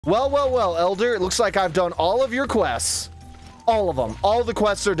Well, Elder. It looks like I've done all of your quests. All of them. All the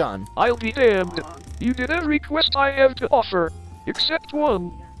quests are done. I'll be damned. You did every quest I have to offer, except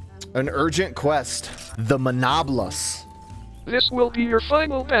one. An urgent quest. The Monobolus. This will be your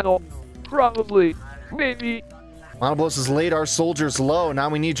final battle. Probably. Maybe. Monobolus has laid our soldiers low. Now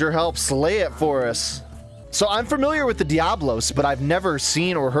we need your help. Slay it for us. So I'm familiar with the Diablos, but I've never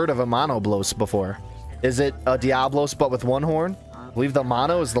seen or heard of a Monoblos before. Is it a Diablos but with one horn? I believe the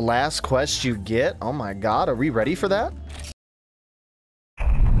Mono is the last quest you get. Oh my god, are we ready for that?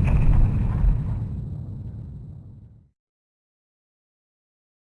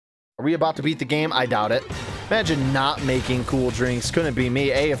 Are we about to beat the game? I doubt it. Imagine not making cool drinks. Couldn't be me.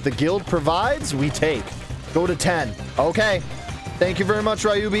 Hey, if the guild provides, we take. Go to 10. Okay. Thank you very much,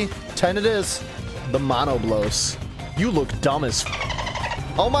 Ryubi. 10 it is. The Monoblos. You look dumb as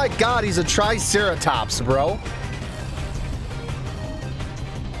f. Oh my god, he's a Triceratops, bro.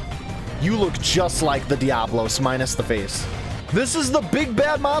 You look just like the Diablos, minus the face. This is the big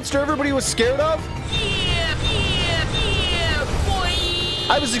bad monster everybody was scared of? Yeah, boy!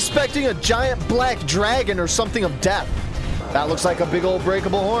 I was expecting a giant black dragon or something of death. That looks like a big old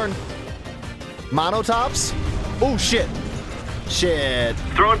breakable horn. Monotops? Oh, shit. Shit.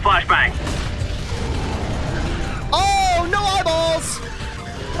 Throwing flashbang. Oh, no eyeballs!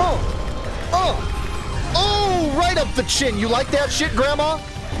 Oh, right up the chin. You like that shit, Grandma?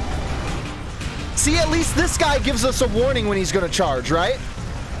 See, at least this guy gives us a warning when he's gonna charge, right?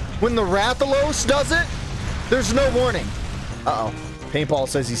 When the Rathalos does it, there's no warning. Uh-oh. Paintball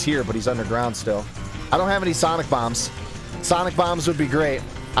says he's here, but he's underground still. I don't have any sonic bombs. Sonic bombs would be great.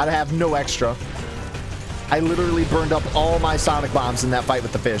 I'd have no extra. I literally burned up all my sonic bombs in that fight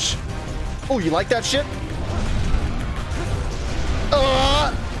with the fish. Oh, you like that shit?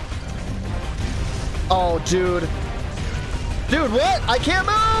 Oh, dude. Dude, what? I can't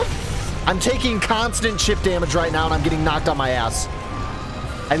move! I'm taking constant chip damage right now, and I'm getting knocked on my ass.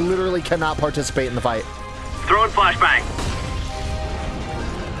 I literally cannot participate in the fight. Throwing flashbang.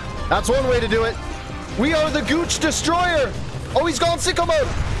 That's one way to do it. We are the Gooch Destroyer. Oh, he's gone sicko mode.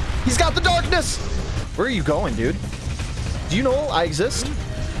 He's got the darkness. Where are you going, dude? Do you know I exist?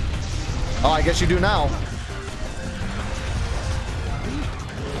 Oh, I guess you do now.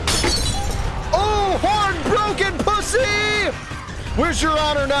 Oh, horn broken pussy! Where's your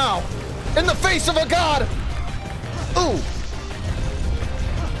honor now? In the face of a god! Ooh!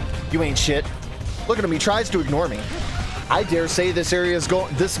 You ain't shit. Look at him, he tries to ignore me. I dare say this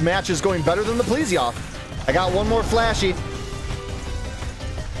match is going better than the Plesioth. I got one more flashy.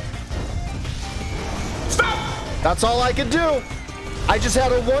 Stop! That's all I could do. I just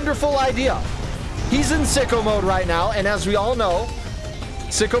had a wonderful idea. He's in sicko mode right now, and as we all know,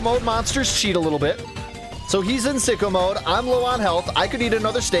 sicko mode monsters cheat a little bit. So he's in sicko mode. I'm low on health. I could eat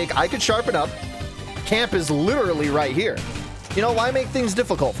another steak. I could sharpen up. Camp is literally right here. You know, why make things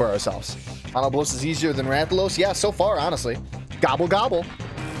difficult for ourselves? Monoblos is easier than Rathalos? Yeah, so far, honestly. Gobble, gobble.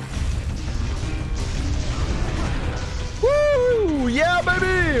 Woo! Yeah,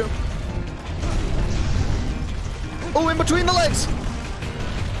 baby! Oh, in between the legs.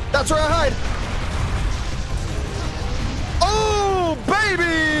 That's where I hide. Oh,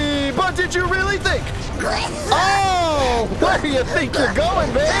 baby! But did you really think? Oh, where do you think you're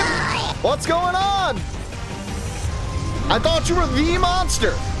going, babe? What's going on? I thought you were the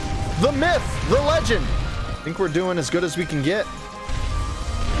monster, the myth, the legend. I think we're doing as good as we can get.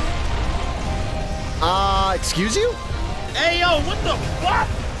 Excuse you? Hey, yo, what the fuck?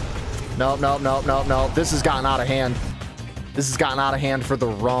 No. This has gotten out of hand. This has gotten out of hand for the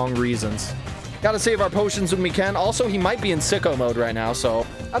wrong reasons. Gotta save our potions when we can. Also, he might be in sicko mode right now, so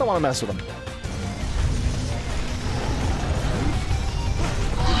I don't want to mess with him.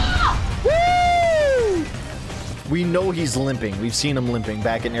 Woo! We know he's limping. We've seen him limping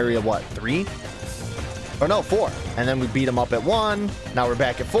back in area, what, 3? Or no, 4. And then we beat him up at 1. Now we're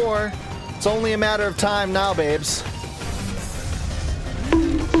back at 4. It's only a matter of time now, babes.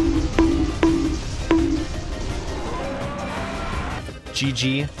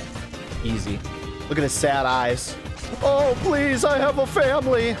 GG. Easy. Look at his sad eyes. Oh, please, I have a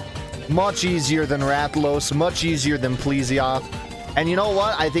family. Much easier than Rathalos. Much easier than Plesioth. And you know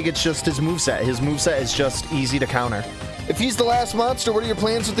what? I think it's just his moveset. His moveset is just easy to counter. If he's the last monster, what are your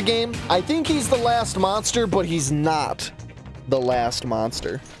plans with the game? I think he's the last monster, but he's not the last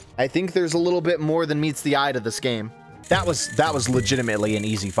monster. I think there's a little bit more than meets the eye to this game. That was legitimately an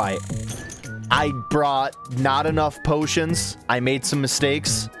easy fight. I brought not enough potions. I made some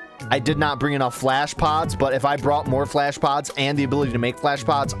mistakes. I did not bring enough flash pods, but if I brought more flash pods and the ability to make flash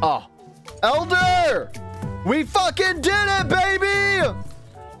pods, oh. Elder! We fucking did it, baby!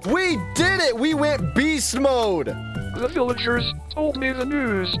 We did it! We went beast mode! The villagers told me the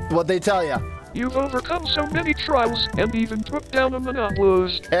news. What'd they tell ya? You've overcome so many trials and even took down a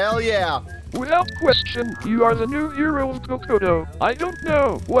Monoblos. Hell yeah! Without question, you are the new hero of Kokoto. I don't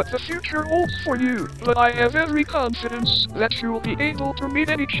know what the future holds for you, but I have every confidence that you will be able to meet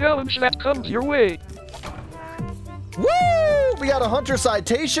any challenge that comes your way. Woo! We got a Hunter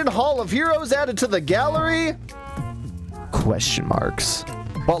Citation, Hall of Heroes added to the gallery. Question marks.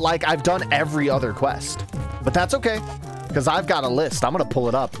 But like, I've done every other quest. But that's okay, because I've got a list. I'm gonna pull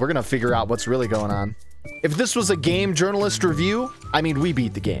it up. We're gonna figure out what's really going on. If this was a game journalist review, I mean, we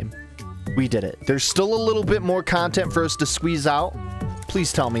beat the game. We did it. There's still a little bit more content for us to squeeze out.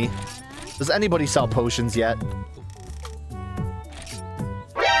 Please tell me, does anybody sell potions yet?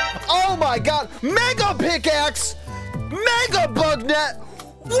 Oh my god! Mega pickaxe! Mega bug net!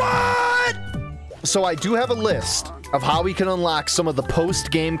 What? So I do have a list of how we can unlock some of the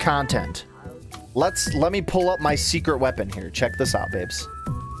post-game content. Let me pull up my secret weapon here. Check this out, babes.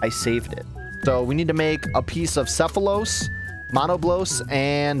 I saved it. So we need to make a piece of Cephalos, Monoblos,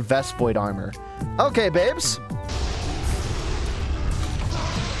 and Vespoid armor. Okay, babes.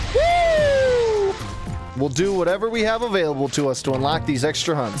 Woo! We'll do whatever we have available to us to unlock these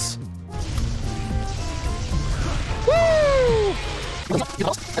extra hunts. Woo!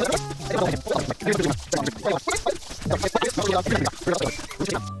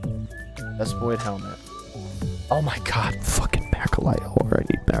 Vespoid helmet. Oh my god, fucking Macalite ore. I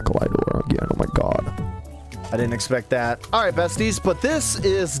need Macalite ore again. Oh my god. I didn't expect that. All right, besties, but this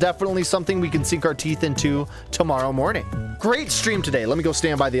is definitely something we can sink our teeth into tomorrow morning. Great stream today. Let me go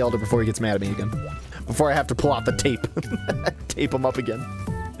stand by the elder before he gets mad at me again. Before I have to pull out the tape. Tape him up again.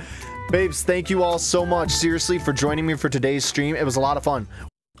 Babes, thank you all so much, seriously, for joining me for today's stream. It was a lot of fun.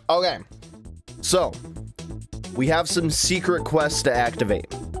 Okay, so we have some secret quests to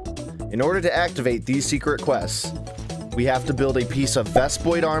activate. In order to activate these secret quests, we have to build a piece of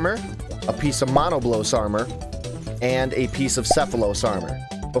Vespoid armor, a piece of Monoblos armor, and a piece of Cephalos armor.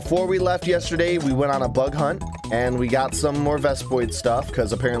 Before we left yesterday, we went on a bug hunt, and we got some more Vespoid stuff,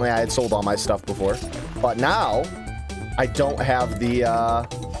 because apparently I had sold all my stuff before. But now, I don't have the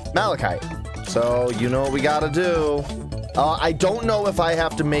Malachite. So, you know what we gotta do. I don't know if I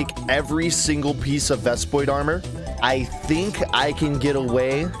have to make every single piece of Vespoid armor. I think I can get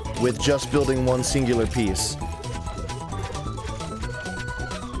away with just building one singular piece.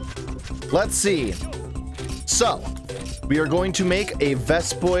 Let's see. So, we are going to make a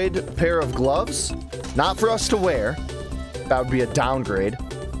Vespoid pair of gloves. Not for us to wear. That would be a downgrade.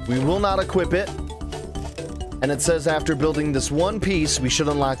 We will not equip it. And it says after building this one piece, we should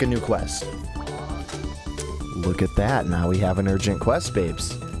unlock a new quest. Look at that. Now we have an urgent quest,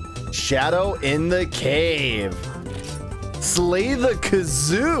 babes. Shadow in the cave. Slay the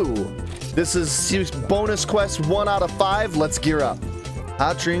kazoo. This is bonus quest 1 out of 5. Let's gear up.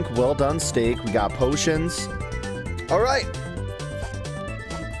 Hot drink, well done steak. We got potions. All right.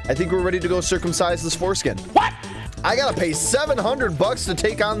 I think we're ready to go circumcise this foreskin. What? I gotta pay $700 to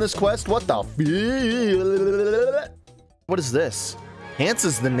take on this quest. What the? What is this?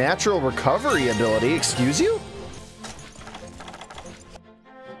 Enhances the natural recovery ability. Excuse you?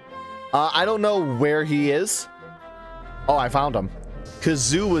 I don't know where he is. Oh, I found him.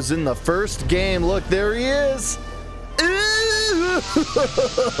 Kazoo was in the first game. Look, there he is.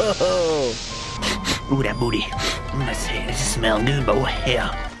 Ooh, that booty. Let's see. Does it smell good, boy?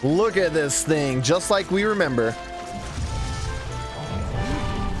 Yeah. Look at this thing, just like we remember.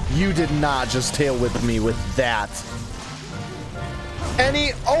 You did not just tail whip me with that.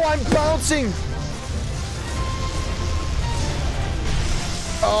 Oh, I'm bouncing.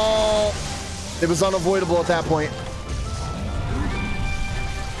 Oh, it was unavoidable at that point.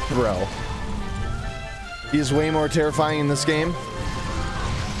 Bro. He is way more terrifying in this game.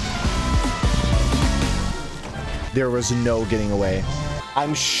 There was no getting away.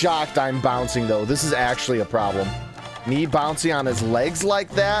 I'm shocked I'm bouncing, though. This is actually a problem. Me bouncing on his legs like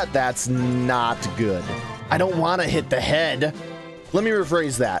that, that's not good. I don't want to hit the head. Let me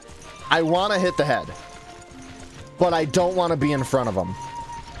rephrase that. I want to hit the head, but I don't want to be in front of him.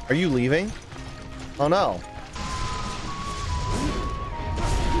 Are you leaving? Oh, no.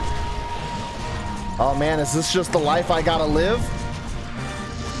 Oh, man, is this just the life I gotta live?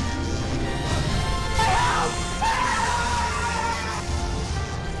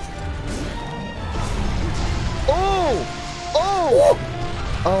 Oh! Oh!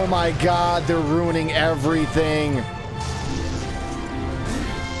 Oh my god, they're ruining everything.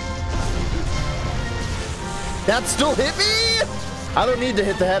 That still hit me? I don't need to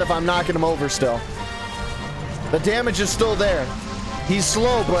hit the head if I'm knocking him over still. The damage is still there. He's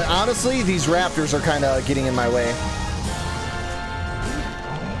slow, but honestly, these raptors are kind of getting in my way.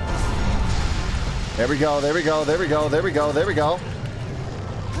 There we go, there we go, there we go, there we go, there we go.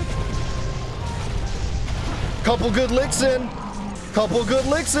 Couple good licks in. Couple good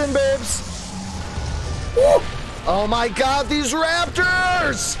licks in, babes. Woo! Oh my god, these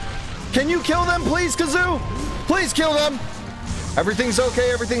raptors! Can you kill them, please, Kazoo? Please kill them. Everything's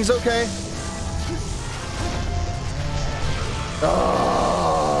okay, everything's okay.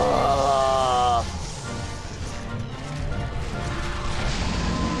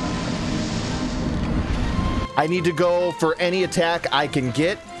 I need to go for any attack I can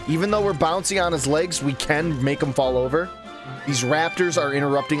get. Even though we're bouncing on his legs, we can make him fall over. These raptors are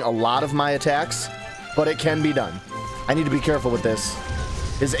interrupting a lot of my attacks, but it can be done. I need to be careful with this.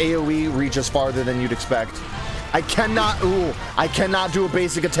 His AoE reaches farther than you'd expect. I cannot do a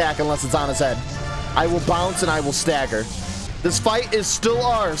basic attack unless it's on his head. I will bounce and I will stagger. This fight is still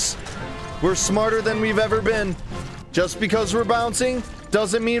ours. We're smarter than we've ever been. Just because we're bouncing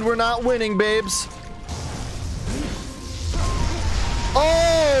doesn't mean we're not winning, babes.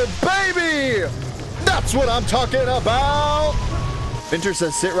 Oh, baby! That's what I'm talking about! Vinter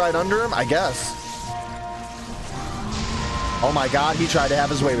says sit right under him, I guess. Oh my god, he tried to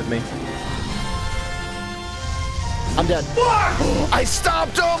have his way with me. I'm dead. I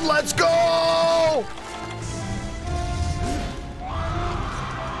stopped him! Let's go!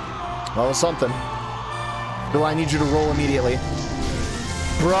 Well, it was something. Bill, I need you to roll immediately.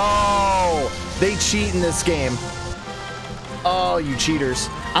 Bro! They cheat in this game. Oh, you cheaters.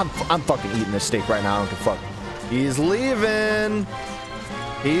 I'm fucking eating this steak right now. I don't give a fuck. He's leaving.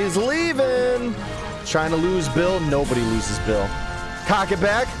 He's leaving. Trying to lose Bill. Nobody loses Bill. Cock it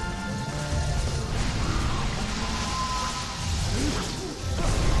back.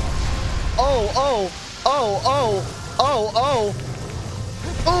 Oh.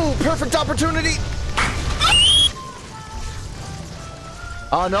 Oh, perfect opportunity.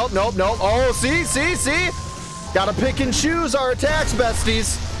 Oh, nope. Oh, see? Gotta pick and choose our attacks,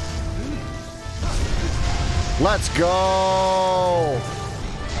 besties. Let's go.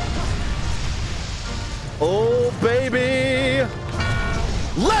 Oh, baby.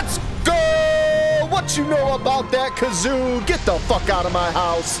 Let's go. What you know about that, Kazoo? Get the fuck out of my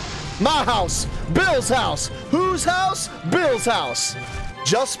house. My house. Bill's house. Whose house? Bill's house.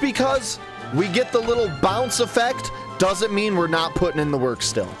 Just because we get the little bounce effect doesn't mean we're not putting in the work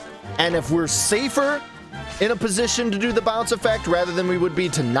still. And if we're safer in a position to do the bounce effect rather than we would be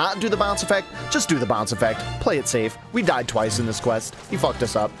to not do the bounce effect, just do the bounce effect. Play it safe. We died twice in this quest. He fucked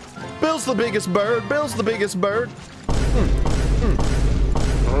us up. Bill's the biggest bird. Bill's the biggest bird.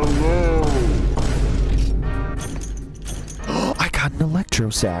 Oh, I got an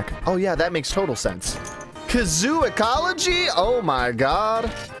electro sack. Oh yeah, that makes total sense. Kazoo ecology? Oh my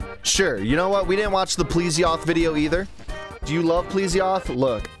god. Sure, you know what? We didn't watch the Plesioth video either. Do you love Plesioth?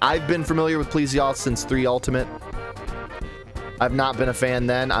 Look, I've been familiar with Plesioth since 3 Ultimate. I've not been a fan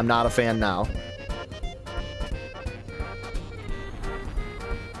then. I'm not a fan now.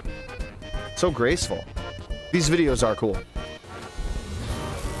 So graceful. These videos are cool.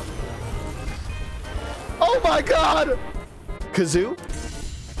 Oh my god! Kazoo?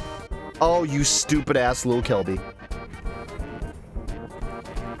 Oh, you stupid ass little Kelby.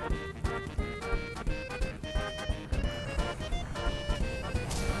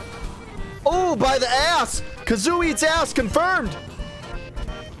 Oh, by the ass! Kazoo eats ass, confirmed!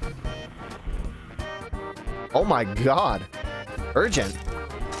 Oh my god. Urgent.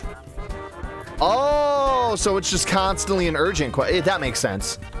 Oh, so it's just constantly an urgent quest. That makes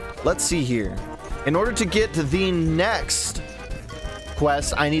sense. Let's see here. In order to get to the next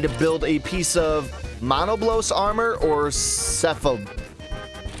quest, I need to build a piece of Monoblos armor or something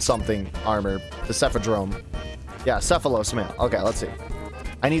armor. The Cephadrome. Yeah, Cephalos mail. Okay, let's see.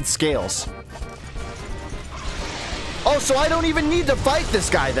 I need scales. Oh, so I don't even need to fight this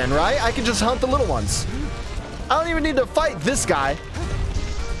guy then, right? I can just hunt the little ones. I don't even need to fight this guy.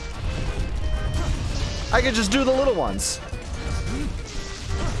 I can just do the little ones.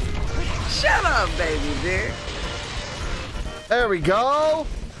 Shut up, baby dear. There we go.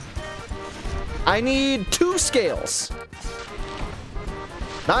 I need 2 scales.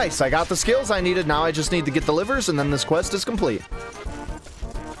 Nice, I got the scales I needed. Now I just need to get the livers and then this quest is complete.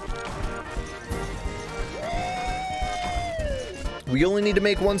 We only need to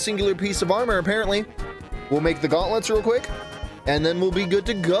make 1 singular piece of armor, apparently. We'll make the gauntlets real quick, and then we'll be good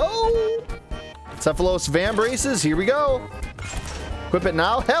to go. Cephalos Van Braces, here we go. Equip it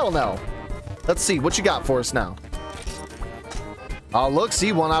now? Hell no. Let's see, what you got for us now? Oh, look,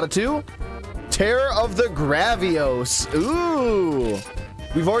 see, 1 out of 2. Tear of the Gravios. Ooh.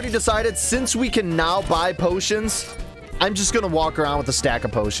 We've already decided since we can now buy potions, I'm just going to walk around with a stack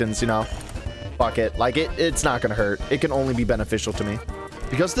of potions, you know. Fuck it. Like, it's not going to hurt. It can only be beneficial to me.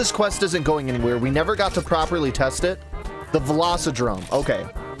 Because this quest isn't going anywhere, we never got to properly test it. The Velocidrome. Okay.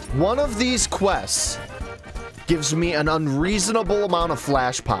 One of these quests gives me an unreasonable amount of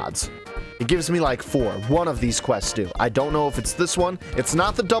flash pods. It gives me like 4. One of these quests do. I don't know if it's this one. It's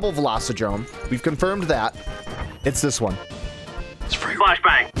not the double Velocidrome. We've confirmed that. It's this one. It's free.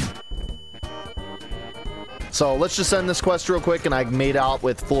 Flashbang. So let's just end this quest real quick, and I made out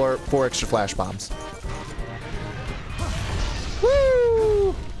with four extra flash bombs.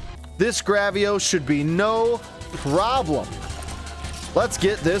 Woo! This Gravios should be no problem. Let's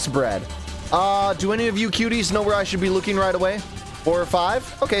get this bread. Do any of you cuties know where I should be looking right away? 4 or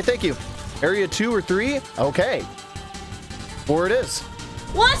 5? Okay, thank you. Area 2 or 3? Okay. 4 it is.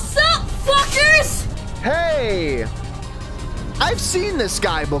 What's up, fuckers? Hey! I've seen this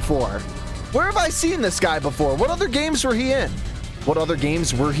guy before. Where have I seen this guy before? What other games were he in? What other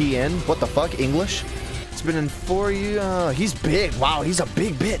games were he in? What the fuck? English? It's been in 4 years. He's big. Wow, he's a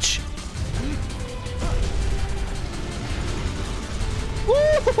big bitch.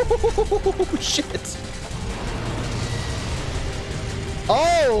 Woo! Shit.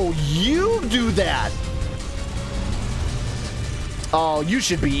 Oh, you do that. Oh, you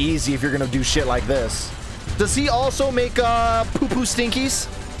should be easy if you're gonna do shit like this. Does he also make poo-poo stinkies?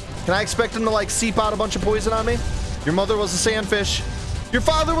 Can I expect him to like seep out a bunch of poison on me? Your mother was a sandfish. Your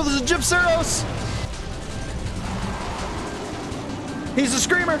father was a gypseros. He's a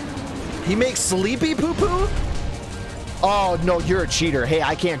screamer. He makes sleepy poo-poo? Oh, no, you're a cheater. Hey,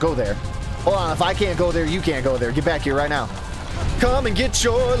 I can't go there. Hold on, if I can't go there, you can't go there. Get back here right now. Come and get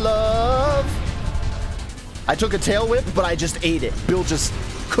your love. I took a tail whip, but I just ate it. Bill just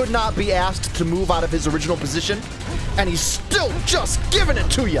could not be asked to move out of his original position, and he's still just giving it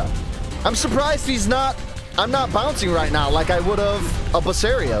to you. I'm surprised I'm not bouncing right now like I would have a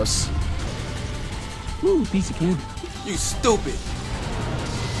Basarios. Ooh, piece of candy. You stupid.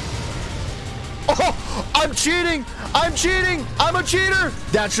 Oh, I'm cheating. I'm cheating. I'm a cheater.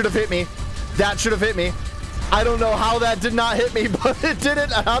 That should have hit me. That should have hit me. I don't know how that did not hit me, but it did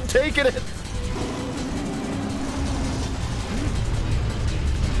it, and I'm taking it.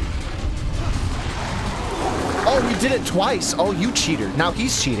 Oh, you did it twice. Oh, you cheater. Now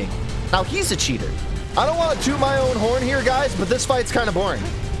he's cheating. Now he's a cheater. I don't want to toot my own horn here, guys, but this fight's kind of boring.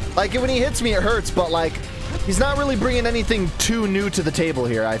 Like, when he hits me, it hurts, but, like, he's not really bringing anything too new to the table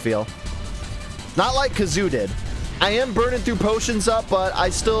here, I feel. Not like Kazoo did. I am burning through potions up, but I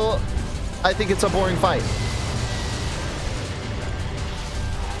think it's a boring fight.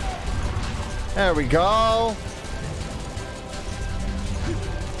 There we go.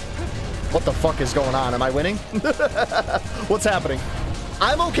 What the fuck is going on? Am I winning? What's happening?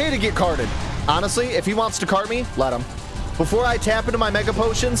 I'm okay to get carded. Honestly, if he wants to cart me, let him. Before I tap into my mega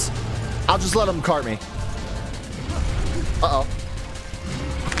potions, I'll just let him cart me. Uh-oh.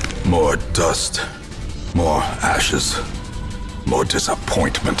 More dust. More ashes. More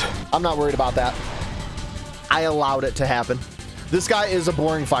disappointment. I'm not worried about that. I allowed it to happen. This guy is a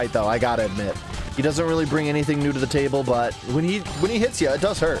boring fight, though, I gotta admit. He doesn't really bring anything new to the table, but when he hits you, it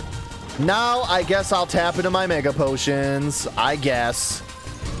does hurt. Now, I guess I'll tap into my mega potions. I guess.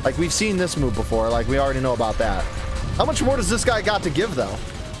 Like, we've seen this move before. Like, we already know about that. How much more does this guy got to give, though?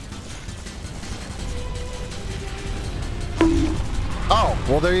 Oh,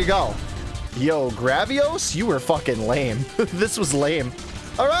 well, there you go. Yo, Gravios, you were fucking lame. This was lame.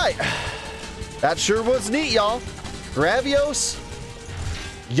 All right. That sure was neat, y'all. Gravios.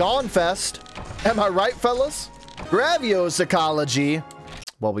 Yawn Fest. Am I right, fellas? Gravios ecology.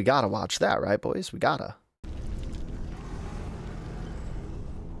 Well, we gotta watch that, right, boys? We gotta.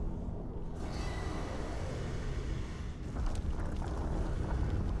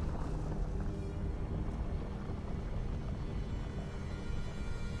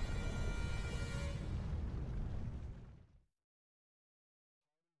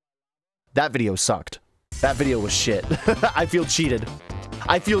 That video sucked. That video was shit. I feel cheated.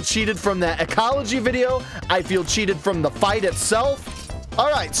 I feel cheated from that ecology video. I feel cheated from the fight itself. All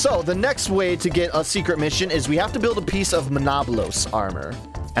right, so the next way to get a secret mission is we have to build a piece of Monoblos armor.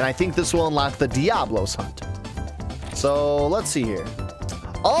 And I think this will unlock the Diablos hunt. So let's see here.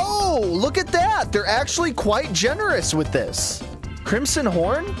 Oh, look at that. They're actually quite generous with this. Crimson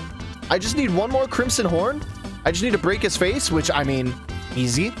Horn? I just need one more Crimson Horn. I just need to break his face, which, I mean,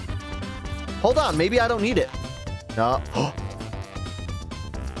 easy. Hold on, maybe I don't need it. No.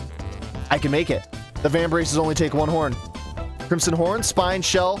 I can make it. The Van Braces only take one horn. Crimson Horn, Spine,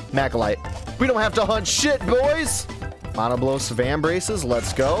 Shell, Macalite. We don't have to hunt shit, boys. Monoblow Savan braces.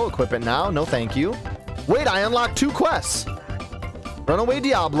 Let's go. Equip it now. No, thank you. Wait, I unlocked 2 quests. Runaway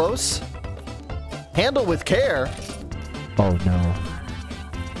Diablos. Handle with care. Oh, no.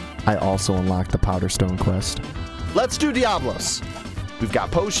 I also unlocked the Powder Stone quest. Let's do Diablos. We've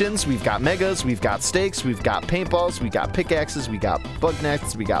got potions, we've got megas, we've got stakes, we've got paintballs, we got pickaxes, we got bug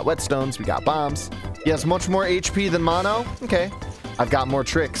nets, we got whetstones, we got bombs. He has much more HP than Mono. Okay. I've got more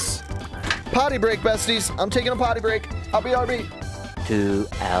tricks. Potty break, besties. I'm taking a potty break. I'll be RB. 2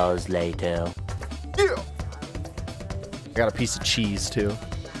 hours later. Yeah. I got a piece of cheese, too.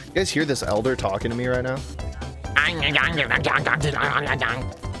 You guys hear this elder talking to me right now?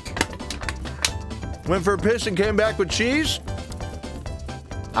 Went for a piss and came back with cheese?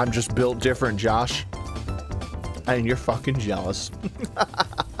 I'm just built different, Josh. And you're fucking jealous.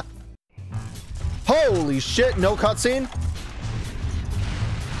 Holy shit, no cutscene?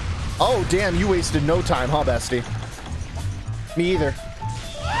 Oh, damn, you wasted no time, huh, bestie? Me either.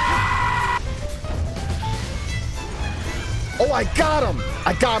 Oh, I got him!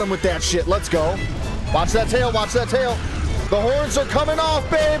 I got him with that shit. Let's go. Watch that tail, watch that tail. The horns are coming off,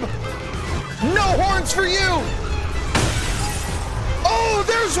 babe. No horns for you! Oh,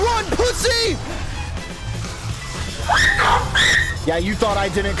 there's one, pussy! Yeah, you thought I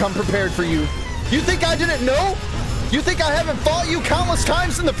didn't come prepared for you. You think I didn't know? You think I haven't fought you countless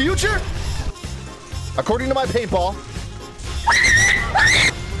times in the future? According to my paintball.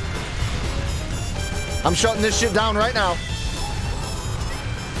 I'm shutting this shit down right now.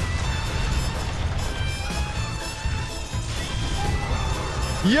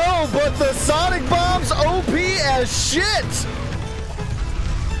 Yo, but the Sonic Bomb's OP as shit!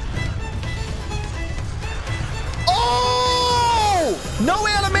 Oh! No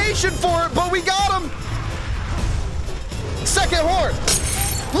animation for it, but we got him! Second horn!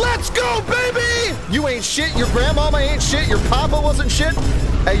 Let's go, baby! You ain't shit, your grandmama ain't shit, your papa wasn't shit.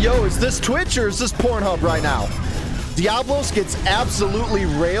 Hey, yo, is this Twitch or is this Pornhub right now? Diablos gets absolutely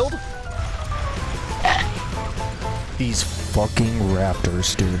railed. These fucking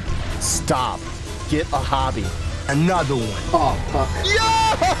raptors, dude. Stop. Get a hobby. Another one. Oh, fuck.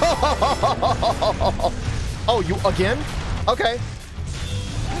 Yo! Oh, you again? Okay.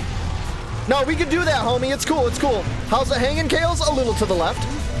 No, we can do that, homie. It's cool. It's cool. How's it hanging, Kales? A little to the left.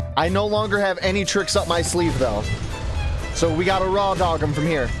 I no longer have any tricks up my sleeve, though. So we gotta raw dog him from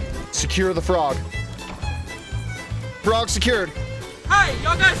here. Secure the frog. Frog secured. Hey,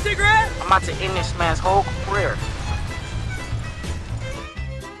 y'all got a cigarette? I'm about to end this man's whole career.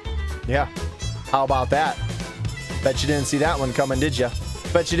 Yeah. How about that? Bet you didn't see that one coming, did ya?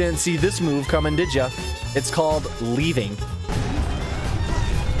 Bet you didn't see this move coming, did ya? It's called leaving.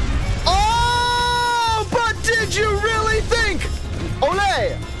 Oh, but did you really think?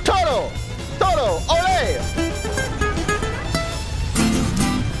 Ole! Toto! Toto! Ole!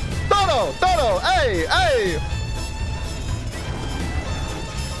 Toto! Toto! Hey! Hey!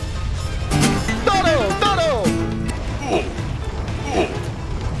 Toto! Toto!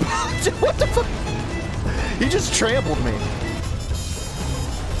 What the fuck? He just trampled me.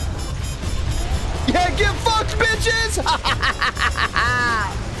 Yeah, get fucked, bitches!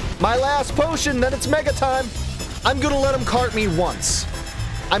 My last potion, then it's mega time. I'm gonna let him cart me once.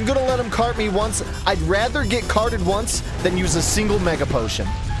 I'm gonna let him cart me once. I'd rather get carted once than use a single mega potion.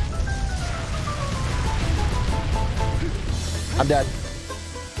 I'm dead.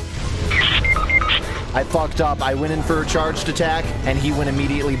 I fucked up. I went in for a charged attack, and he went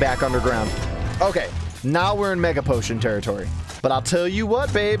immediately back underground. Okay, now we're in Mega Potion territory. But I'll tell you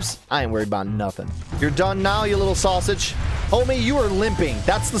what, babes, I ain't worried about nothing. You're done now, you little sausage. Homie, you are limping.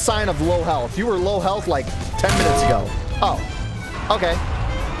 That's the sign of low health. You were low health like 10 minutes ago. Oh, okay.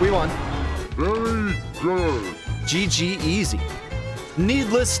 We won. Very good. GG easy.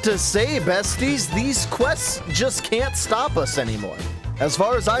 Needless to say, besties, these quests just can't stop us anymore. As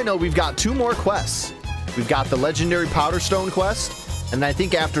far as I know, we've got 2 more quests. We've got the legendary Powder Stone quest, and I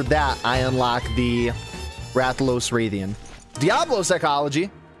think after that, I unlock the Rathalos Radian. Diablos Ecology.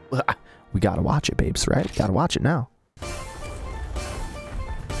 We gotta watch it, babes, right? Gotta watch it now.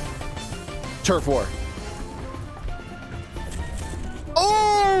 Turf War.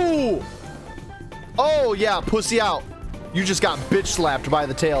 Oh! Oh, yeah, pussy out. You just got bitch slapped by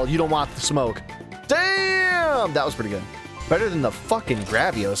the tail. You don't want the smoke. Damn! That was pretty good. Better than the fucking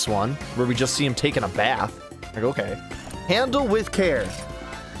Gravios one, where we just see him taking a bath. Like, okay. Handle with care.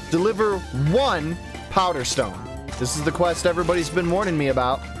 Deliver 1 Powder Stone. This is the quest everybody's been warning me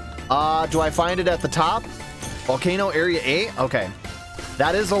about. Do I find it at the top? Volcano Area 8? Okay.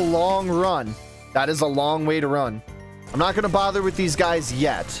 That is a long run. That is a long way to run. I'm not going to bother with these guys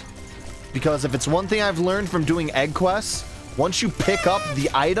yet. because if it's one thing I've learned from doing egg quests, once you pick up the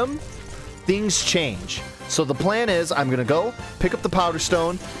item, things change. So the plan is I'm going to go pick up the powder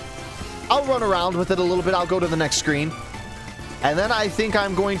stone. I'll run around with it a little bit. I'll go to the next screen. And then I think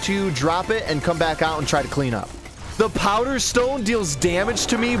I'm going to drop it and come back out and try to clean up. The powder stone deals damage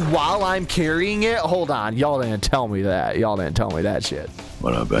to me while I'm carrying it. Hold on. Y'all didn't tell me that. Y'all didn't tell me that shit.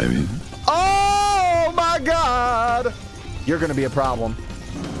 What up, baby? Oh my God. You're going to be a problem.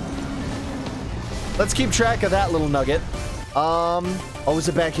 Let's keep track of that little nugget. Oh, is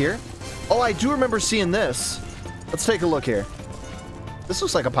it back here? Oh, I do remember seeing this. Let's take a look here. This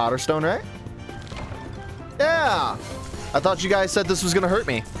looks like a powder stone, right? Yeah. I thought you guys said this was going to hurt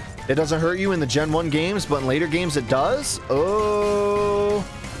me. It doesn't hurt you in the Gen 1 games, but in later games it does? Oh,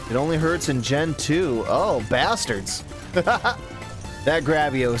 it only hurts in Gen 2. Oh, bastards. That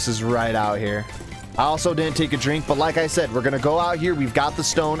Gravios is right out here. I also didn't take a drink, but like I said, we're going to go out here. We've got the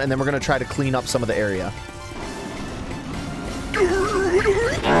stone, and then we're going to try to clean up some of the area.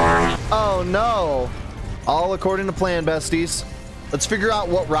 Oh, no. All according to plan, besties. Let's figure out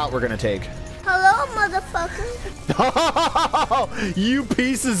what route we're going to take. Hello, motherfucker. Oh, you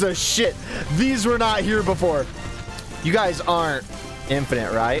pieces of shit. These were not here before. You guys aren't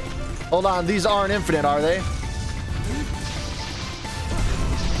infinite, right? Hold on. These aren't infinite, are they?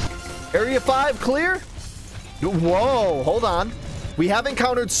 Area 5 clear? Whoa, hold on. We have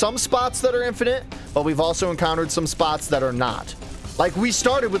encountered some spots that are infinite, but we've also encountered some spots that are not. Like, we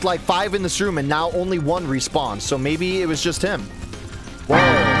started with like 5 in this room, and now only 1 respawned, so maybe it was just him. Whoa.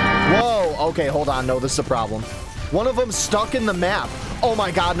 Whoa. Okay, hold on. No, this is a problem. One of them stuck in the map. Oh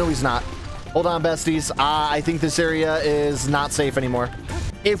my God, no, he's not. Hold on, besties. I think this area is not safe anymore.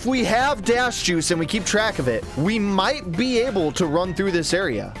 If we have dash juice and we keep track of it, we might be able to run through this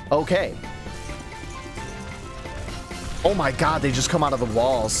area. Okay. Oh my God, they just come out of the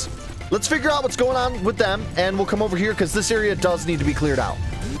walls. Let's figure out what's going on with them, and we'll come over here because this area does need to be cleared out.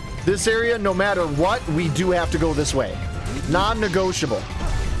 This area, no matter what, we do have to go this way. Non-negotiable.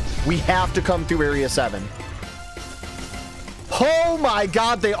 We have to come through area 7. Oh my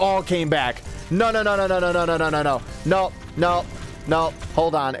God, they all came back. No, no, no, no, no, no, no, no, no, no, no. No, no, no.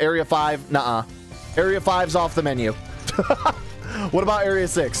 Hold on. Area 5. Nuh-uh. Area 5's off the menu. What about area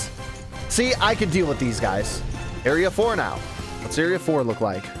 6? See, I can deal with these guys. Area 4 now. What's area 4 look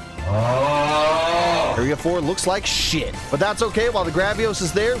like? Area 4 looks like shit. But that's okay. While the Gravios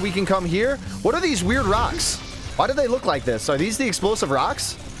is there, we can come here. What are these weird rocks? Why do they look like this? Are these the explosive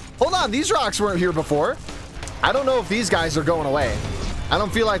rocks? Hold on. These rocks weren't here before. I don't know if these guys are going away. I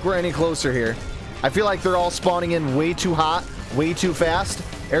don't feel like we're any closer here. I feel like they're all spawning in way too hot, way too fast.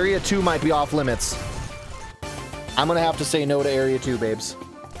 Area 2 might be off limits. I'm going to have to say no to Area 2, babes.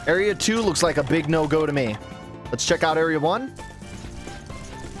 Area 2 looks like a big no-go to me. Let's check out Area 1.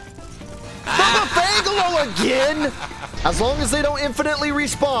 The Bangalo again! As long as they don't infinitely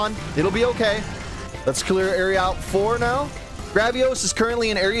respawn, it'll be okay. Let's clear Area out 4 now. Gravios is currently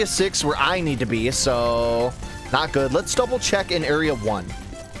in Area 6 where I need to be, so not good. Let's double check in Area 1.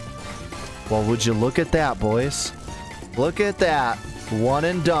 Well, would you look at that, boys? Look at that. One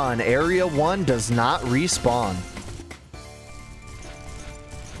and done. Area 1 does not respawn.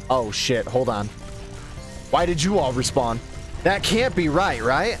 Oh, shit. Hold on. Why did you all respawn? That can't be right,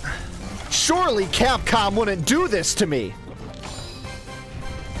 right? Surely Capcom wouldn't do this to me.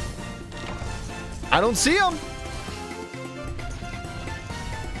 I don't see them.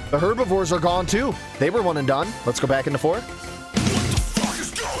 The herbivores are gone too. They were one and done. Let's go back into 4.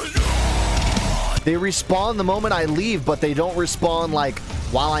 They respawn the moment I leave, but they don't respawn like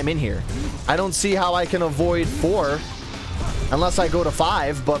while I'm in here. I don't see how I can avoid 4 unless I go to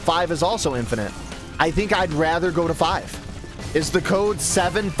 5, but 5 is also infinite. I think I'd rather go to 5. Is the code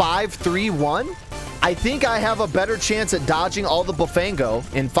 7531? I think I have a better chance at dodging all the Bufango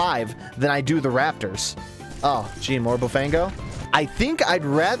in 5 than I do the Raptors. Oh, gee, more Bufango? I think I'd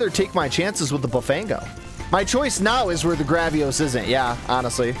rather take my chances with the Bufango. My choice now is where the Gravios isn't. Yeah,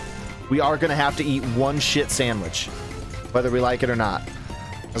 honestly. We are going to have to eat one shit sandwich, whether we like it or not.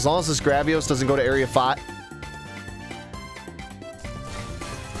 As long as this Gravios doesn't go to Area 5.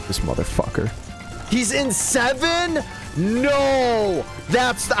 This motherfucker. He's in 7? No!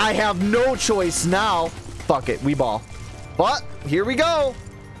 I have no choice now. Fuck it, we ball. But, here we go.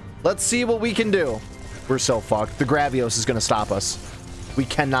 Let's see what we can do. We're so fucked. The Gravios is going to stop us. We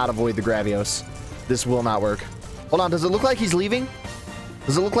cannot avoid the Gravios. This will not work. Hold on, does it look like he's leaving?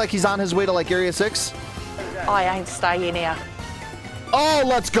 Does it look like he's on his way to like Area 6? I ain't staying here. Oh,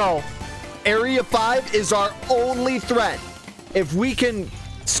 let's go. Area 5 is our only threat. If we can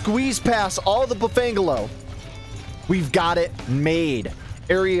squeeze past all the Bufangalo, we've got it made.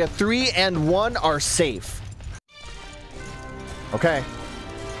 Area 3 and 1 are safe. Okay.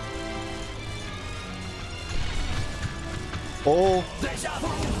 Oh.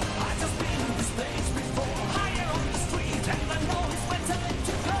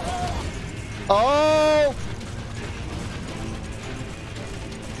 Oh.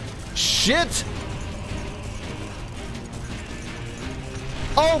 Shit.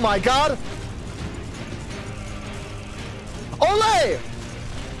 Oh my god. Ole!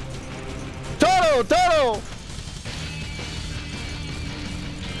 Toto! Toto!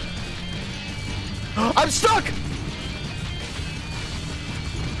 I'm stuck!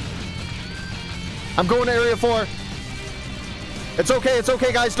 I'm going to area 4. It's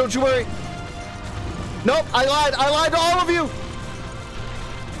okay, guys. Don't you worry. Nope, I lied to all of you.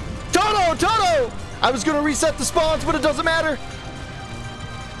 Toto! Toto! I was gonna reset the spawns, but it doesn't matter.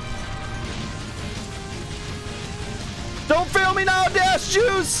 Don't fail me now, Dash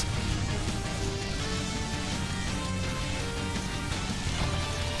Juice!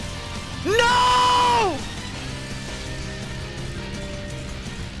 No!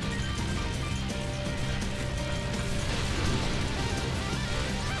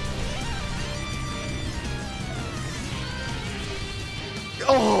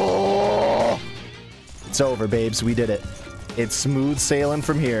 Oh! It's over, babes. We did it. It's smooth sailing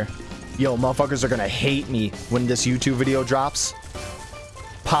from here. Yo, motherfuckers are gonna hate me when this YouTube video drops.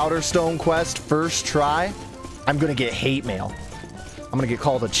 Powder Stone Quest, first try. I'm gonna get hate mail. I'm gonna get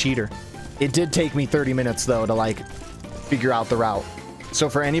called a cheater. It did take me 30 minutes, though, to, like, figure out the route. So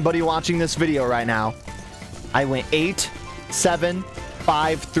for anybody watching this video right now, I went 8, 7,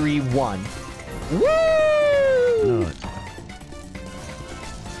 5, 3, 1. Woo!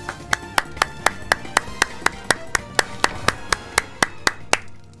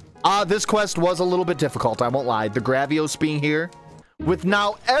 This quest was a little bit difficult, I won't lie. The Gravios being here. With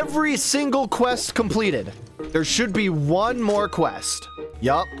now every single quest completed, there should be one more quest.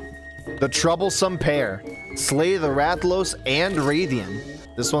 Yup. The Troublesome Pair. Slay the Rathalos and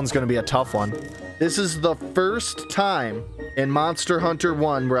Radian. This one's going to be a tough one. This is the first time in Monster Hunter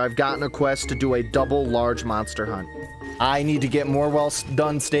 1 where I've gotten a quest to do a double large monster hunt. I need to get more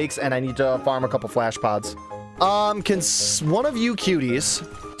well-done steaks, and I need to farm a couple flash pods. Can one of you cuties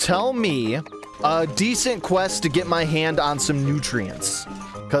tell me a decent quest to get my hand on some nutrients?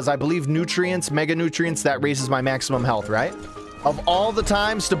 Because I believe nutrients, mega nutrients, that raises my maximum health, right? Of all the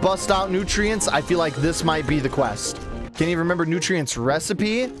times to bust out nutrients, I feel like this might be the quest. Can you remember nutrients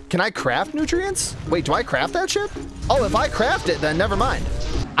recipe? Can I craft nutrients? Wait, do I craft that shit? Oh, if I craft it, then never mind.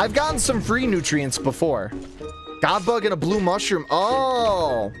 I've gotten some free nutrients before. Godbug and a blue mushroom.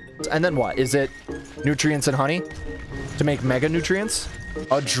 Oh. And then what? Is it nutrients and honey to make mega nutrients?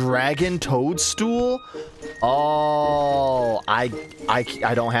 A dragon toadstool? Oh, I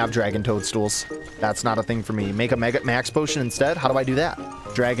don't have dragon toadstools. That's not a thing for me. Make a mega max potion instead? How do I do that?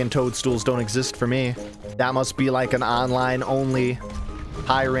 Dragon toadstools don't exist for me. That must be like an online only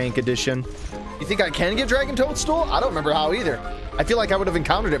high rank edition. You think I can get dragon toadstool? I don't remember how either. I feel like I would have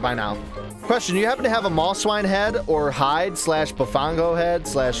encountered it by now. Question, you happen to have a mosswine head or hide slash bafango head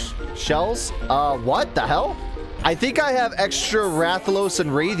slash shells? What the hell? I think I have extra Rathalos and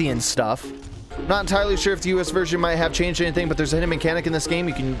Radian stuff. I'm not entirely sure if the US version might have changed anything, but there's a hidden mechanic in this game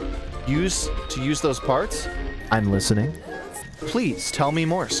you can use to use those parts. I'm listening. Please tell me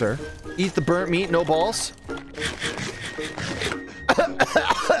more, sir. Eat the burnt meat, no balls.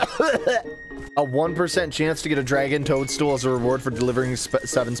 A 1% chance to get a dragon toadstool as a reward for delivering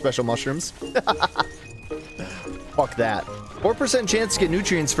 7 special mushrooms. Fuck that. 4% chance to get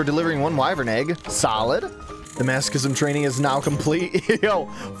nutrients for delivering 1 wyvern egg. Solid. The masochism training is now complete. Yo,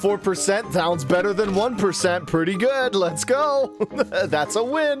 4% sounds better than 1%. Pretty good. Let's go. That's a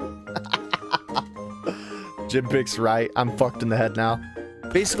win. Jim Pick's right. I'm fucked in the head now.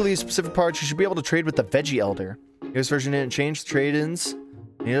 Basically, specific parts, you should be able to trade with the Veggie Elder. This version didn't change. Trade-ins.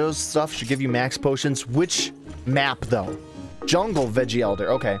 Any of those stuff should give you max potions. Which map, though? Jungle Veggie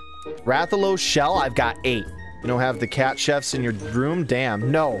Elder. Okay. Rathalos Shell, I've got 8. You don't have the cat chefs in your room? Damn.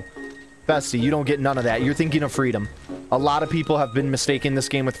 No. Bestie, you don't get none of that. You're thinking of Freedom. A lot of people have been mistaking this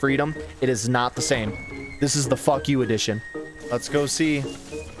game with Freedom. It is not the same. This is the fuck you edition. Let's go see.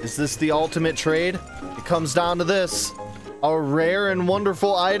 Is this the ultimate trade? It comes down to this. A rare and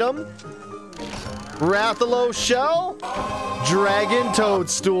wonderful item. Rathalos Shell. Dragon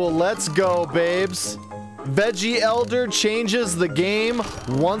Toadstool. Let's go, babes. Veggie Elder changes the game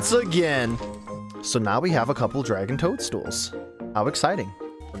once again. So now we have a couple Dragon Toadstools. How exciting.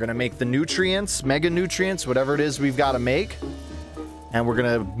 We're going to make the nutrients, mega nutrients, whatever it is we've got to make. And we're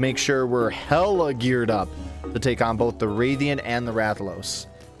going to make sure we're hella geared up to take on both the Radiant and the Rathalos.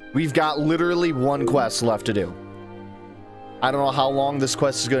 We've got literally one quest left to do. I don't know how long this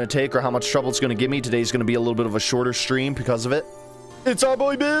quest is going to take or how much trouble it's going to give me. Today's going to be a little bit of a shorter stream because of it. It's our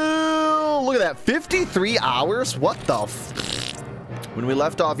boy Bill! Look at that, 53 hours? What the f... When we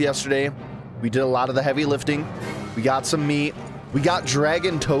left off yesterday, we did a lot of the heavy lifting. We got some meat. We got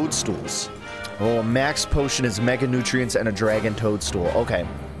dragon toadstools. Oh, max potion is mega nutrients and a dragon toadstool. Okay.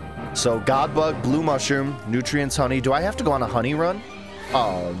 So, god bug, blue mushroom, nutrients, honey. Do I have to go on a honey run?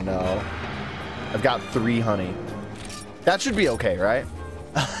 Oh, no. I've got 3 honey. That should be okay, right?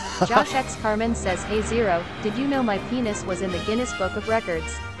 Josh X Carmen says, hey Zero, did you know my penis was in the Guinness Book of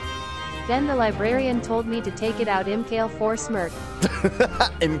Records? Then the librarian told me to take it out Imkale 4 smirk.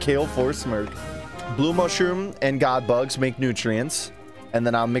 Imkale 4 smirk. Blue mushroom and god bugs make nutrients. And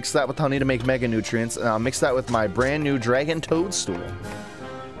then I'll mix that with honey to make mega nutrients. And I'll mix that with my brand new dragon toadstool.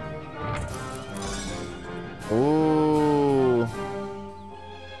 Ooh.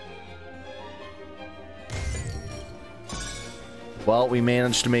 Well, we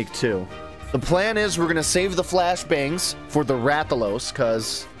managed to make 2. The plan is we're going to save the flashbangs for the Rathalos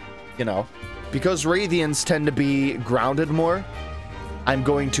because, you know, because Rathians tend to be grounded more, I'm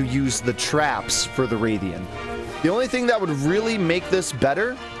going to use the traps for the Rathian. The only thing that would really make this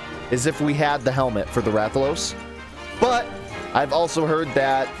better is if we had the helmet for the Rathalos. But I've also heard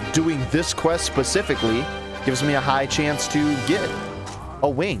that doing this quest specifically gives me a high chance to get a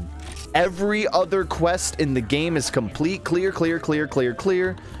wing. Every other quest in the game is complete. Clear, clear, clear, clear,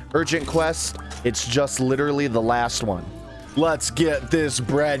 clear. Urgent quest. It's just literally the last one. Let's get this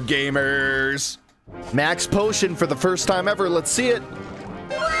bread, gamers. Max potion for the first time ever. Let's see it.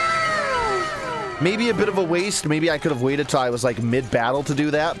 Maybe a bit of a waste. Maybe I could have waited till I was like mid-battle to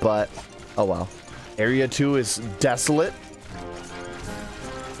do that, but oh well. Area 2 is desolate.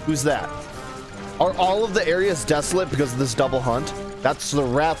 Who's that? Are all of the areas desolate because of this double hunt? That's the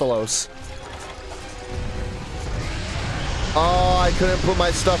Rathalos. Oh, I couldn't put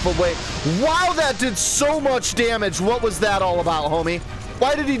my stuff away. Wow, that did so much damage. What was that all about, homie?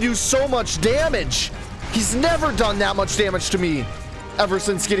 Why did he do so much damage? He's never done that much damage to me ever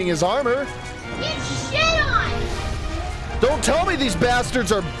since getting his armor. Get shit on! Don't tell me these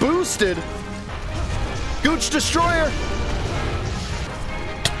bastards are boosted. Gooch Destroyer.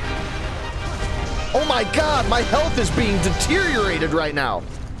 Oh my god, my health is being deteriorated right now.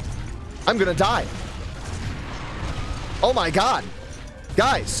 I'm gonna die. Oh my god.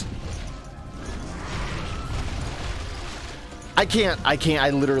 Guys. I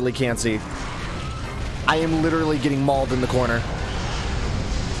literally can't see. I am literally getting mauled in the corner.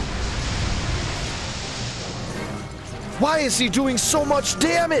 Why is he doing so much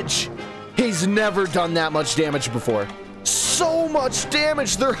damage? He's never done that much damage before. So much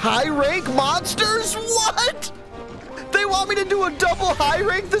damage. They're high rank monsters? What? They want me to do a double high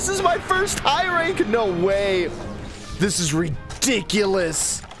rank? This is my first high rank? No way. This is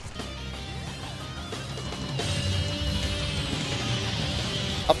ridiculous.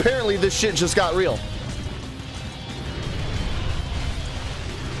 Apparently this shit just got real.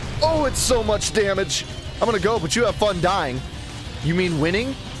 Oh, it's so much damage. I'm gonna go, but you have fun dying. You mean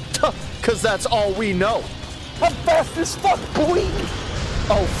winning? Because that's all we know. I'm fast as fuck, boy!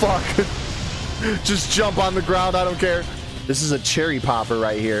 Oh, fuck. Just jump on the ground, I don't care. This is a cherry popper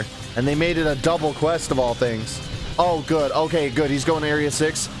right here. And they made it a double quest of all things. Oh, good. Okay, good. He's going to Area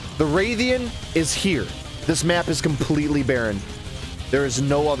 6. The Rathian is here. This map is completely barren. There is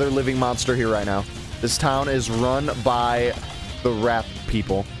no other living monster here right now. This town is run by the Wrath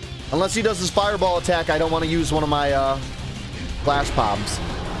people. Unless he does his fireball attack, I don't want to use one of my flash bombs.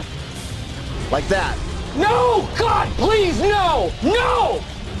 Like that. No! God, please, no! No!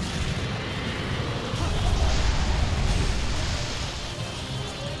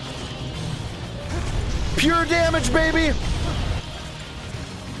 Pure damage, baby!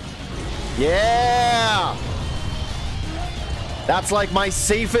 Yeah! That's like my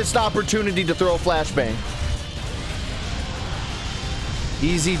safest opportunity to throw a flashbang.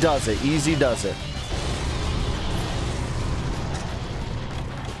 Easy does it. Easy does it.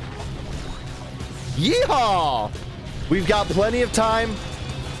 Yeehaw! We've got plenty of time.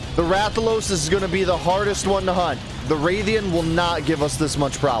 The Rathalos is going to be the hardest one to hunt. The Rathian will not give us this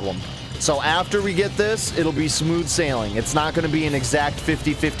much problem. So after we get this, it'll be smooth sailing. It's not going to be an exact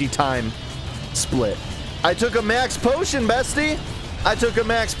 50-50 time split. I took a max potion, bestie. I took a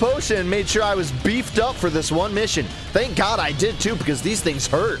max potion and made sure I was beefed up for this one mission. Thank God I did too, because these things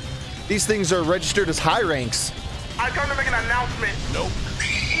hurt. These things are registered as high ranks. I come to make an announcement. Nope.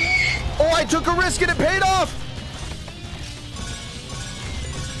 Oh, I took a risk and it paid off.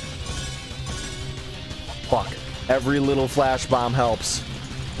 Fuck. Every little flash bomb helps.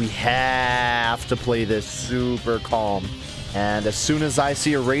 We have to play this super calm. And as soon as I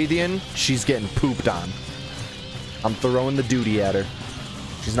see a Radian, she's getting pooped on. I'm throwing the duty at her.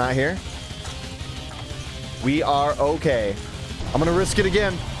 She's not here. We are okay. I'm gonna risk it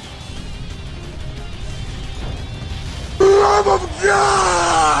again. Love of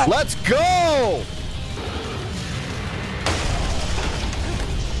God! Let's go!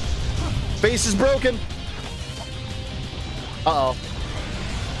 Base is broken. Uh-oh.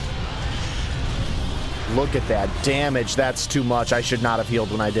 Look at that damage. That's too much. I should not have healed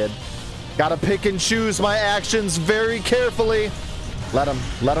when I did. Gotta pick and choose my actions very carefully. Let him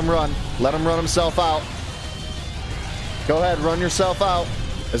run. Let him run himself out. Go ahead, run yourself out.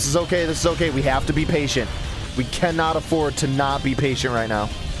 This is okay. This is okay. We have to be patient. We cannot afford to not be patient right now.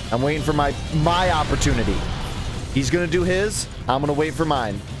 I'm waiting for my opportunity. He's gonna do his. I'm gonna wait for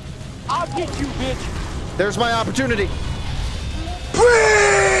mine. I'll get you, bitch. There's my opportunity.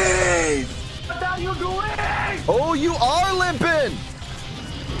 Please! What are you doing? Oh, you are limping.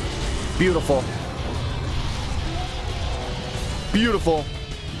 Beautiful. Beautiful.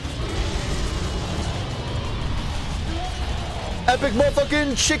 Epic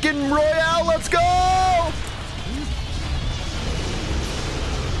motherfucking chicken royale. Let's go.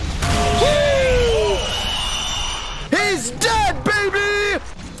 Woo! He's dead, baby.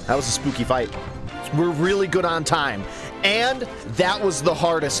 That was a spooky fight. We're really good on time. And that was the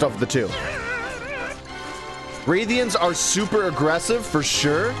hardest of the two. Radians are super aggressive for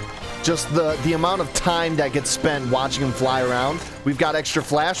sure. Just the amount of time that gets spent watching them fly around. We've got extra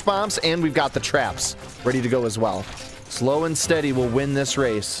flash bombs and we've got the traps ready to go as well. Slow and steady will win this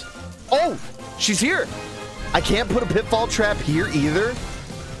race. Oh, she's here. I can't put a pitfall trap here either.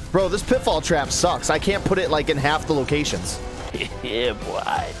 Bro, this pitfall trap sucks. I can't put it like in half the locations. Yeah,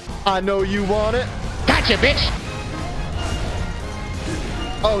 boy. I know you want it. Gotcha, bitch.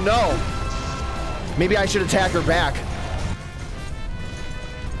 Oh no. Maybe I should attack her back.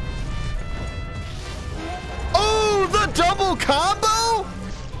 Oh, the double combo?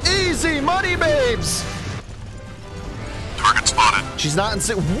 Easy money, babes. Target spotted. She's not in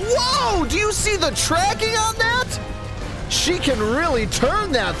sync. Whoa, do you see the tracking on that? She can really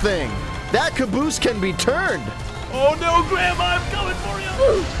turn that thing. That caboose can be turned. Oh no, Grandma, I'm coming for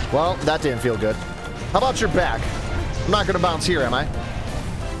you! Well, that didn't feel good. How about your back? I'm not gonna bounce here, am I?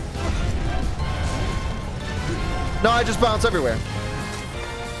 No, I just bounce everywhere.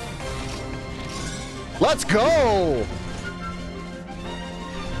 Let's go!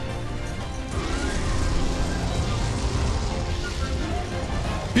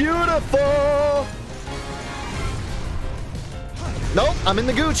 Beautiful! Nope, I'm in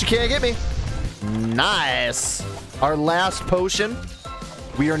the gooch. You can't get me. Nice. Our last potion.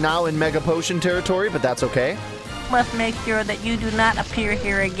 We are now in Mega Potion territory, but that's okay. Must make sure that you do not appear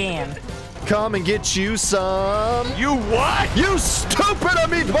here again. Come and get you some. You what? You stupid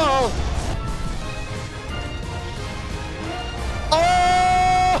meatball!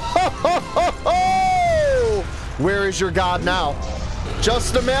 Oh! Where is your god now?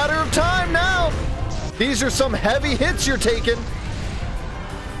 Just a matter of time now. These are some heavy hits you're taking.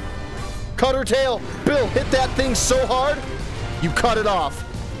 Cut her tail. Bill, hit that thing so hard, you cut it off.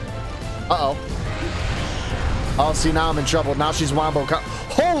 Uh-oh. Oh, see, now I'm in trouble. Now she's wombo.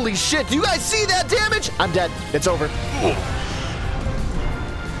 Holy shit. Do you guys see that damage? I'm dead. It's over.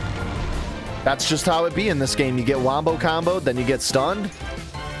 That's just how it be in this game. You get wombo comboed, then you get stunned.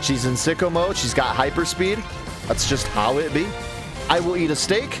 She's in sicko mode. She's got hyper speed. That's just how it be. I will eat a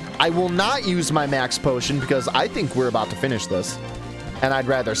steak. I will not use my max potion because I think we're about to finish this. And I'd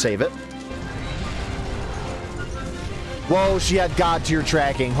rather save it. Whoa, she had god tier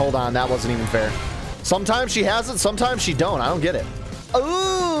tracking. Hold on, that wasn't even fair. Sometimes she has it, sometimes she don't. I don't get it.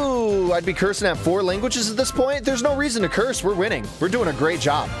 Ooh, I'd be cursing at 4 languages at this point. There's no reason to curse. We're winning. We're doing a great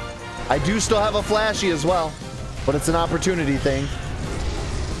job. I do still have a flashy as well, but it's an opportunity thing.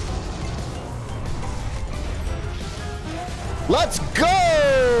 Let's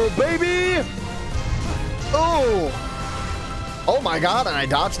go, baby! Oh! Oh my god, and I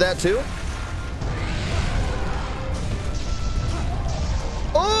dodged that too?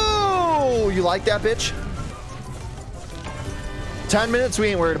 Oh! You like that, bitch? 10 minutes, we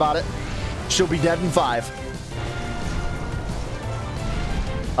ain't worried about it. She'll be dead in 5.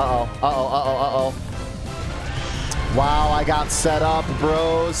 Uh-oh, uh-oh, uh-oh, uh-oh. Wow, I got set up,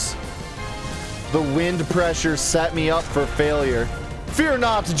 bros. The wind pressure set me up for failure. Fear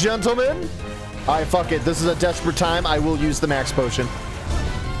not, gentlemen. All right, fuck it. This is a desperate time. I will use the max potion.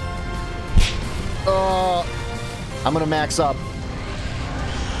 I'm gonna max up.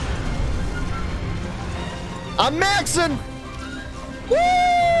 I'm maxing! Woo!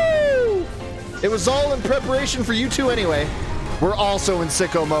 It was all in preparation for you two anyway. We're also in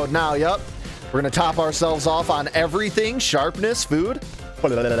sicko mode now, yup. We're gonna top ourselves off on everything. Sharpness, food. All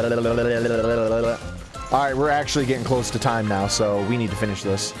right, we're actually getting close to time now, so we need to finish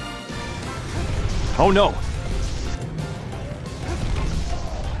this. Oh no.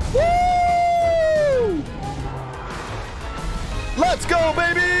 Woo! Let's go,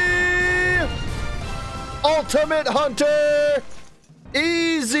 baby! Ultimate Hunter!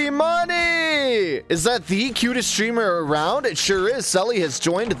 Easy money! Is that the cutest streamer around? It sure is. Selly has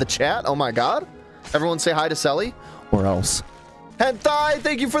joined the chat. Oh my god. Everyone say hi to Selly. Or else. Hentai,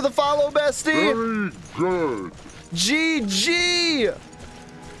 thank you for the follow, bestie! GG!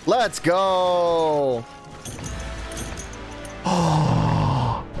 Let's go!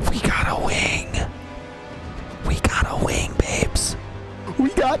 Oh, we got a wing. We got a wing, babes. We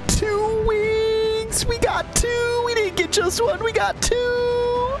got 2 wings. We got 2. We didn't get just 1. We got 2.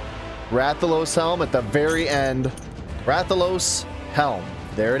 Rathalos helm at the very end. Rathalos helm.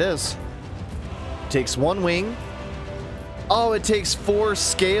 There it is. Takes 1 wing. Oh, it takes 4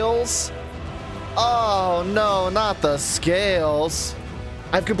 scales. Oh, no, not the scales.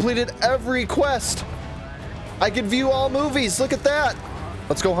 I've completed every quest. I can view all movies. Look at that.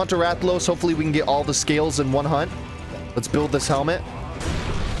 Let's go hunt a Rathalos. Hopefully we can get all the scales in one hunt. Let's build this helmet.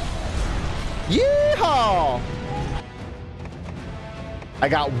 Yeehaw! I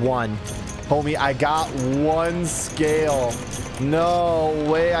got 1. Homie, I got 1 scale. No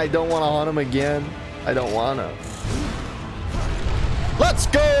way. I don't want to hunt him again. I don't want to. Let's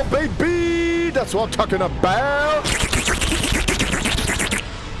go, baby! That's what I'm talking about.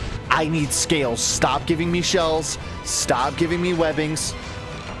 I need scales. Stop giving me shells. Stop giving me webbings.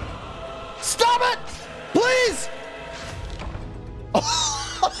 Stop it! Please!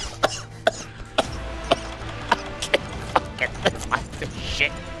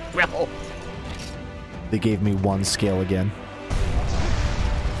 Shit, bro. They gave me 1 scale again.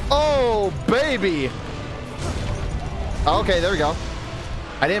 Oh, baby! Okay, there we go.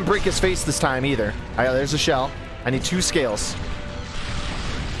 I didn't break his face this time either. There's a shell. I need 2 scales.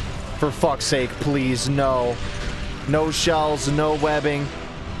 For fuck's sake, please, no. No shells, no webbing.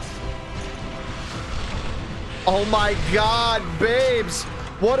 Oh my god, babes!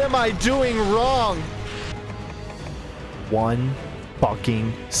 What am I doing wrong? 1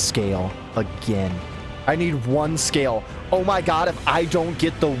 fucking scale again. I need 1 scale. Oh my god, if I don't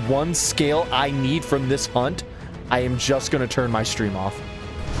get the 1 scale I need from this hunt, I am just gonna turn my stream off.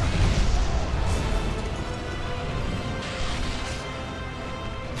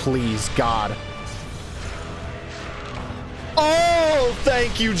 Please, God. Oh,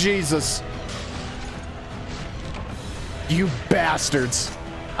 thank you, Jesus. You bastards.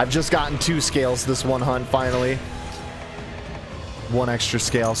 I've just gotten 2 scales this one hunt, finally. 1 extra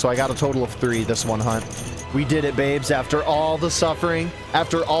scale, so I got a total of 3 this one hunt. We did it, babes. After all the suffering,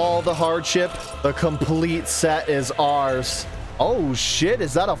 after all the hardship, the complete set is ours. Oh, shit.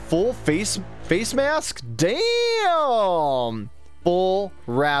 Is that a full face mask? Damn. Full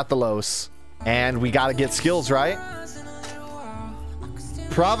Rathalos. And we gotta get skills, right?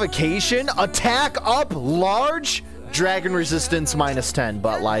 Provocation, attack up large, dragon resistance -10,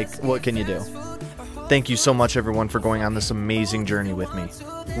 but like, what can you do? Thank you so much, everyone, for going on this amazing journey with me.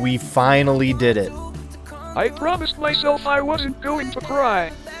 We finally did it. I promised myself I wasn't going to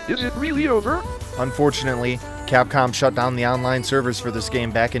cry. Is it really over? Unfortunately, Capcom shut down the online servers for this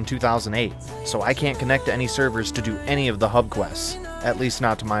game back in 2008, so I can't connect to any servers to do any of the hub quests, at least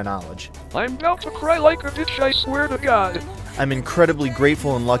not to my knowledge. I'm about to cry like a bitch, I swear to God. I'm incredibly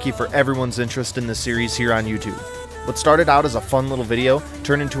grateful and lucky for everyone's interest in this series here on YouTube. What started out as a fun little video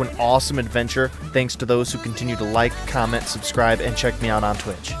turned into an awesome adventure thanks to those who continue to like, comment, subscribe, and check me out on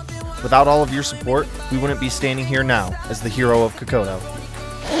Twitch. Without all of your support, we wouldn't be standing here now as the hero of Kokoto.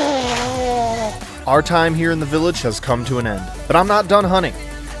 Our time here in the village has come to an end, but I'm not done hunting.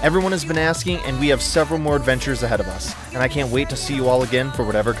 Everyone has been asking, and we have several more adventures ahead of us, and I can't wait to see you all again for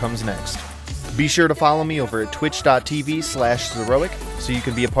whatever comes next. Be sure to follow me over at twitch.tv/XZeroik so you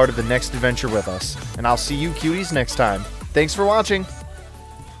can be a part of the next adventure with us, and I'll see you cuties next time. Thanks for watching!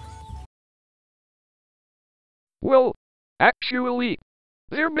 Well, actually,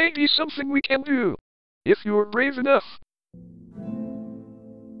 there may be something we can do, if you're brave enough.